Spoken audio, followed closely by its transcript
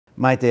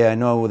Maite, I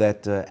know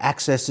that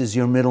access is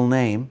your middle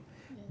name,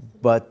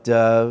 but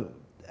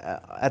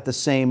at the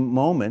same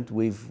moment,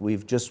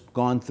 we've just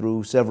gone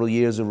through several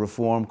years of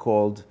reform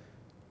called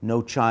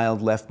No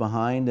Child Left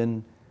Behind,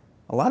 and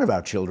a lot of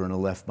our children are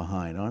left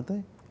behind, aren't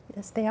they?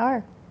 Yes, they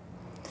are.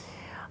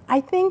 I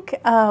think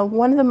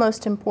one of the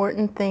most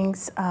important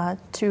things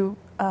to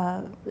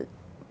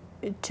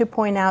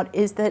point out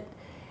is that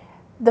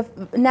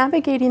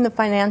navigating the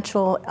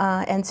financial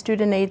and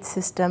student aid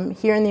system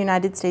here in the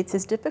United States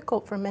is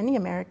difficult for many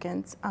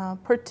Americans,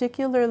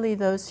 particularly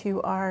those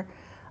who are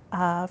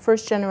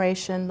first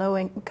generation,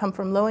 come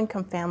from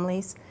low-income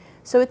families.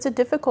 So it's a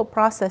difficult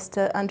process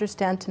to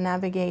understand, to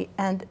navigate,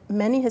 and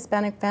many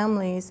Hispanic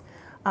families,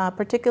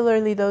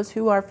 particularly those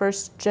who are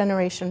first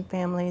generation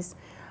families,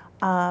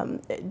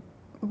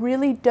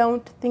 really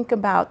don't think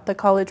about the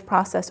college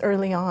process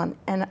early on.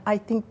 And I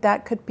think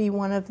that could be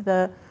one of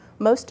the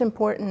most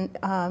important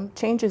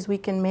changes we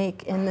can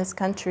make in this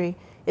country,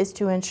 is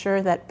to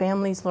ensure that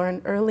families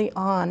learn early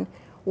on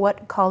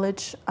what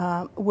college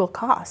will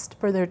cost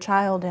for their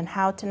child and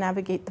how to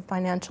navigate the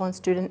financial and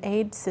student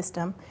aid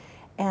system,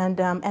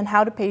 and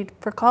how to pay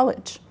for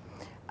college.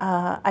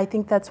 I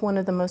think that's one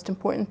of the most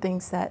important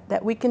things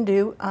that we can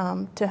do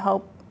to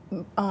help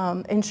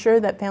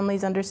ensure that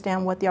families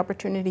understand what the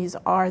opportunities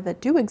are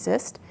that do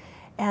exist,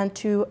 and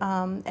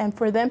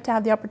for them to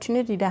have the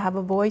opportunity to have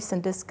a voice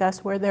and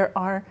discuss where there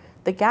are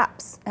the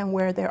gaps and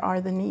where there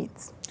are the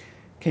needs.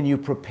 Can you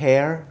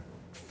prepare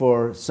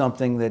for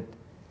something that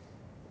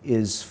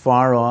is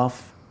far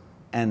off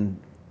and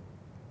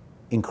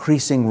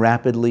increasing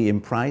rapidly in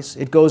price?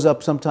 It goes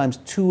up sometimes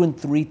 2 and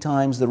 3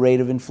 times the rate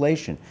of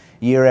inflation,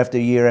 year after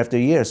year after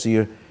year. So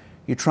you're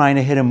trying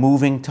to hit a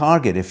moving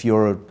target if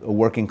you're a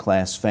working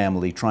class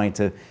family trying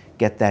to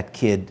get that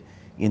kid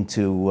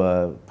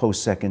into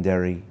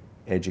post-secondary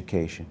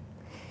education.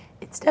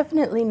 It's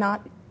definitely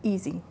not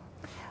easy.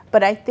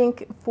 But I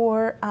think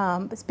for,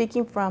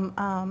 speaking from,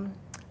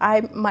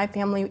 my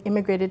family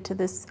immigrated to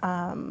this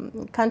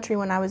country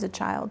when I was a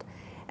child,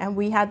 and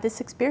we had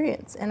this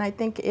experience. And I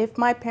think if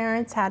my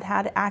parents had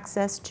had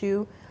access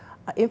to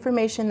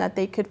information that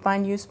they could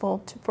find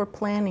useful for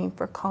planning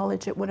for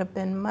college, it would have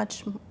been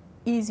much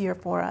easier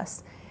for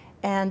us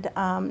and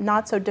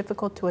not so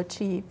difficult to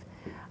achieve.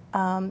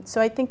 So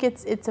I think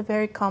it's a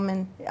very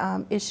common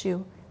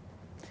issue.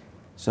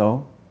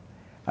 So,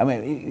 I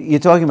mean, you're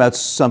talking about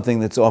something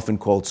that's often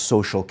called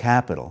social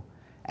capital,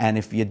 and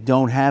if you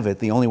don't have it,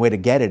 the only way to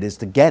get it is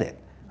to get it.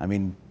 I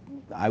mean,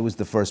 I was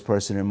the first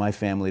person in my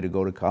family to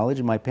go to college,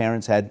 and my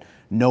parents had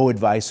no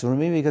advice for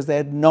me because they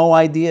had no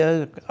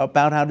idea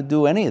about how to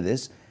do any of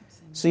this.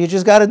 So you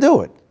just got to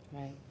do it.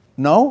 Right.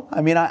 No?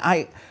 I mean,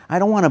 I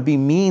don't want to be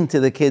mean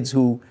to the kids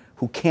who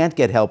can't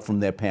get help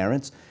from their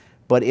parents,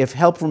 but if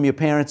help from your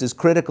parents is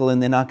critical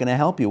and they're not going to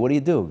help you, what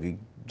do? You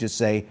just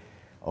say,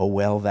 oh,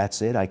 well,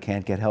 that's it, I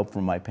can't get help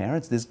from my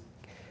parents. It's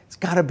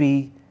got to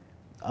be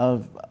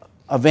a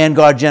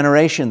vanguard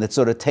generation that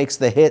sort of takes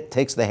the hit,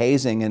 takes the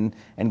hazing,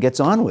 and gets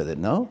on with it,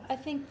 no? I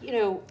think, you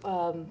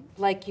know,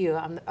 like you,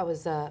 I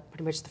was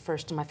pretty much the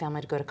first in my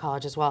family to go to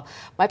college as well.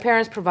 My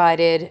parents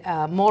provided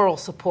moral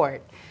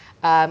support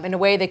in a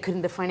way they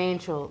couldn't, the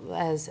financial,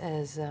 as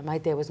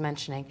Maite was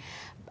mentioning.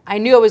 I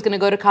knew I was going to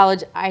go to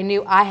college. I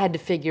knew I had to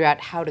figure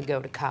out how to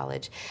go to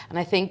college. And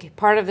I think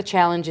part of the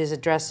challenge is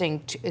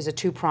addressing is a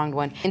two-pronged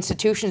one.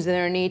 Institutions that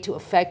are in need to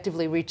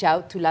effectively reach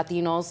out to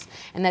Latinos,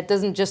 and that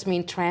doesn't just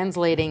mean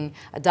translating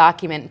a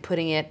document and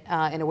putting it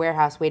in a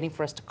warehouse waiting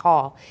for us to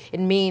call. It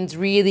means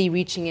really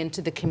reaching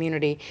into the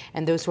community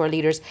and those who are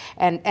leaders.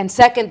 And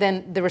second,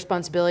 then the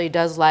responsibility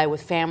does lie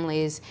with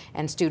families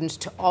and students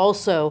to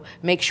also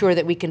make sure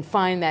that we can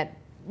find that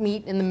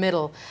meet in the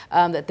middle,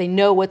 that they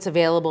know what's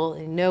available,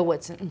 they know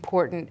what's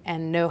important,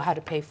 and know how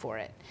to pay for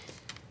it.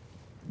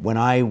 When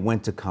I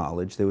went to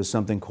college, there was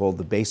something called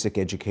the Basic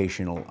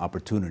Educational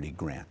Opportunity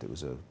Grant. It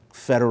was a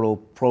federal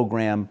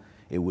program.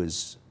 It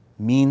was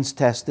means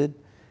tested,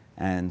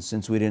 and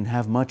since we didn't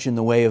have much in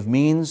the way of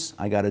means,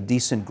 I got a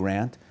decent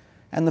grant,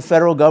 and the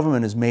federal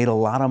government has made a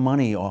lot of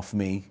money off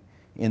me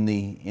in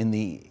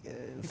the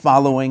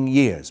following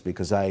years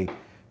because I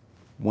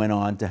went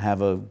on to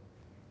have a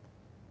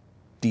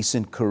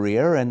decent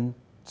career, and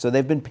so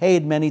they've been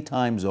paid many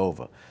times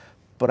over.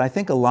 But I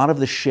think a lot of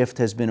the shift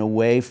has been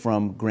away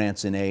from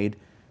grants and aid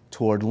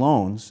toward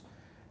loans,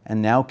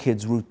 and now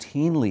kids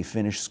routinely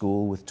finish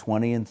school with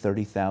 $20,000 and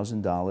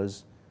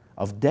 $30,000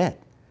 of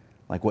debt,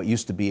 like what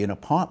used to be an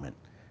apartment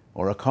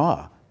or a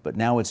car, but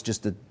now it's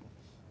just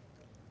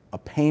a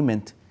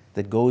payment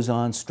that goes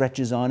on,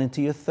 stretches on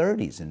into your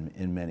 30s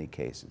in many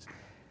cases.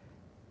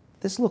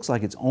 This looks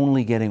like it's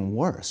only getting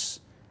worse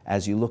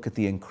as you look at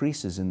the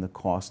increases in the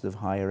cost of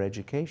higher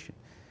education.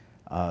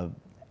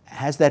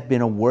 Has that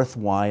been a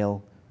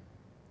worthwhile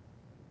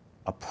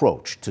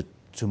approach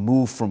to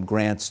move from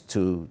grants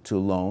to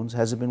loans?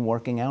 Has it been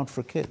working out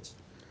for kids?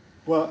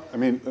 Well, I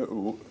mean,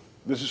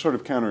 this is sort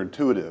of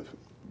counterintuitive,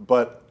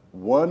 but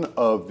one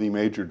of the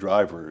major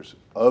drivers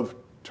of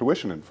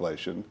tuition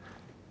inflation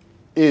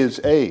is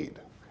aid.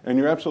 And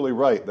you're absolutely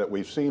right that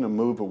we've seen a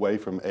move away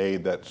from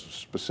aid that's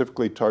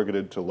specifically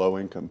targeted to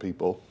low-income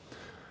people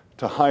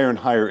to higher and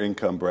higher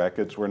income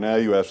brackets, where now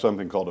you have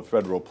something called a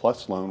federal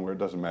plus loan, where it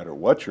doesn't matter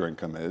what your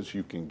income is,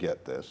 you can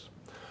get this.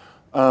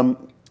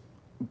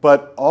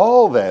 But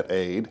all that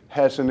aid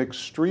has an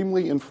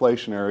extremely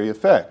inflationary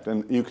effect,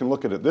 and you can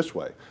look at it this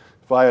way.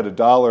 If I had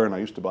 $1 and I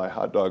used to buy a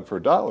hot dog for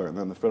 $1, and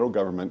then the federal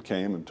government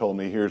came and told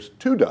me, here's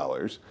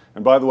 $2,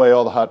 and by the way,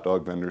 all the hot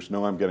dog vendors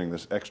know I'm getting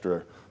this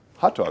extra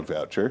hot dog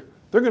voucher,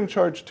 they're going to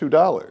charge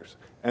 $2.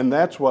 And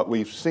that's what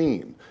we've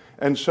seen.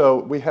 And so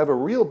we have a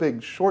real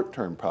big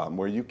short-term problem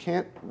where you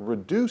can't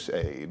reduce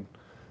aid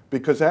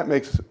because that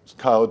makes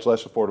college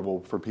less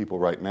affordable for people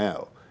right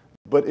now.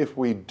 But if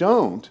we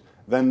don't,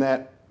 then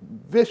that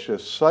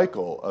vicious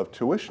cycle of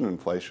tuition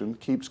inflation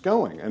keeps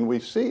going. And we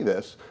see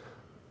this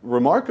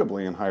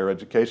remarkably in higher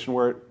education,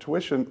 where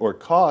tuition or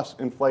costs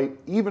inflate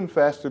even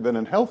faster than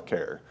in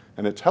healthcare.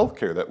 And it's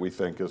healthcare that we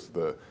think is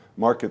the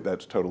market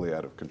that's totally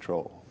out of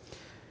control.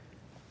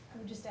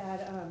 Just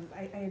add,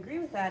 I agree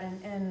with that,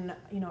 and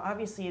you know,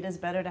 obviously it is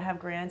better to have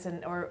grants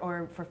and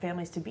or for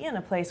families to be in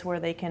a place where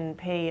they can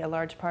pay a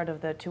large part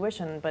of the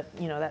tuition, but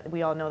you know, that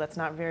we all know that's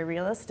not very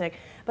realistic.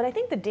 But I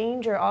think the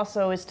danger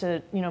also is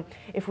to, you know,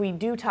 if we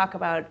do talk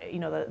about, you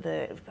know,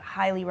 the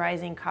highly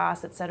rising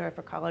costs, et cetera,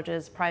 for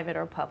colleges, private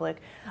or public,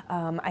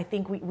 I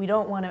think we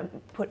don't want to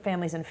put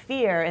families in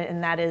fear,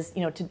 and that is,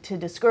 you know, to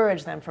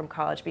discourage them from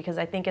college, because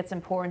I think it's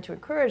important to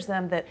encourage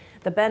them that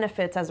the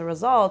benefits as a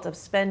result of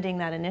spending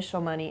that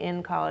initial money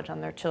in college on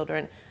their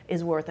children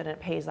is worth it, and it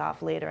pays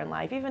off later in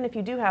life. Even if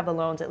you do have the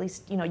loans, at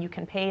least, you know, you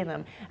can pay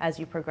them as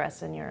you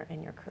progress in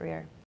your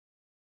career.